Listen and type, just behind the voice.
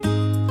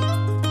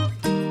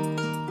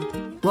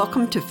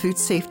Welcome to Food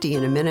Safety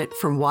in a Minute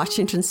from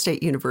Washington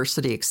State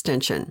University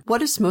Extension.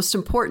 What is most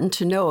important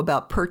to know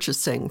about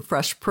purchasing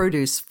fresh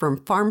produce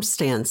from farm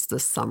stands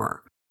this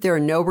summer? There are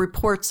no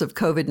reports of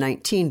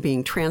COVID-19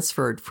 being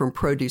transferred from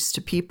produce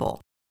to people.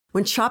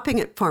 When shopping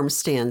at farm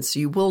stands,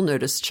 you will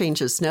notice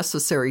changes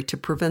necessary to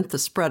prevent the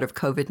spread of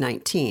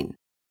COVID-19.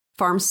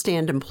 Farm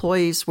stand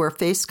employees wear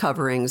face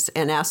coverings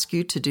and ask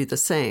you to do the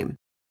same.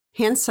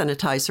 Hand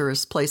sanitizer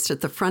is placed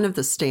at the front of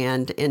the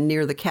stand and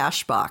near the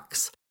cash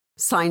box.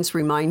 Signs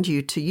remind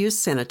you to use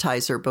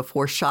sanitizer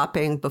before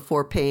shopping,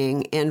 before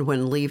paying, and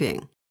when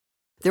leaving.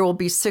 There will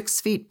be 6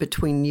 feet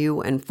between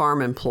you and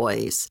farm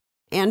employees.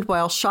 And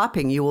while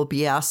shopping, you will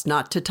be asked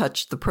not to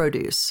touch the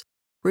produce.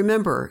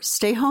 Remember,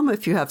 stay home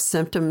if you have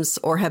symptoms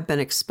or have been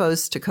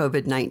exposed to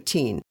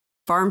COVID-19.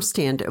 Farm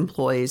stand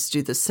employees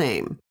do the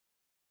same.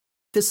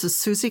 This is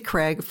Susie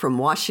Craig from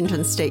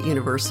Washington State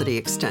University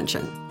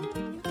Extension.